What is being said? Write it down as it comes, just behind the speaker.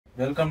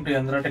Welcome to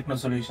Yendra Techno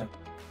solution.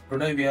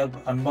 Today we are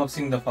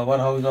unboxing the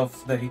powerhouse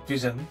of the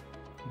Hikvision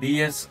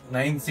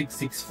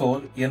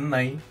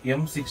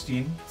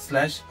DS-9664NI-M16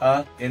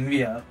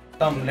 /NVR.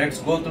 Come,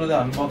 let's go through the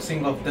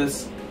unboxing of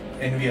this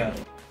NVR.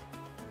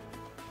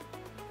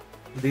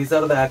 These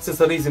are the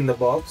accessories in the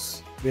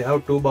box. We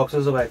have two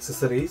boxes of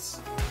accessories.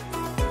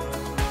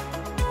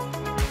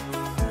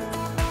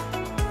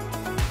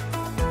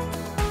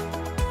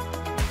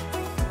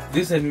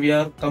 This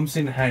NVR comes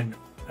in hand,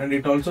 and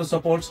it also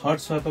supports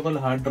hot-swappable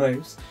hard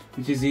drives,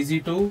 which is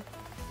easy to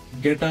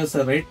get us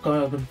a RAID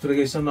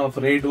configuration of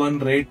RAID 1,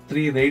 RAID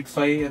 3, RAID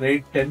 5,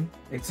 RAID 10,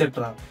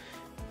 etc.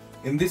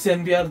 In this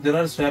NVR, there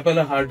are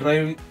swappable hard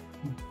drive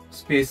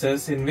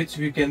spaces in which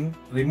we can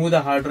remove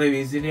the hard drive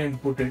easily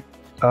and put it.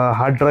 A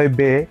hard drive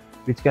bay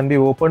which can be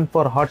opened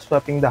for hot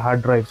swapping the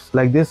hard drives.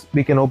 Like this,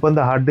 we can open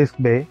the hard disk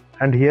bay,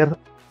 and here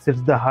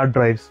sits the hard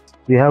drives.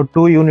 We have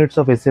 2 units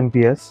of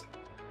SMPS,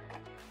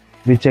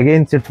 which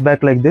again sits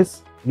back like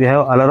this. We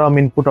have alarm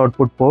input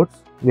output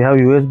ports, we have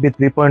USB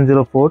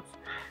 3.0 ports,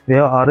 we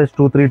have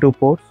RS-232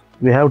 ports,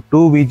 we have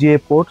 2 VGA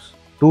ports,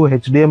 2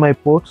 HDMI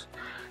ports,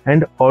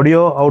 and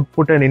audio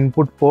output and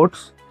input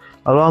ports,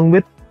 along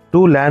with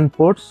 2 LAN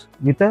ports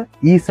with a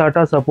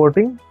eSATA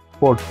supporting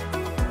port.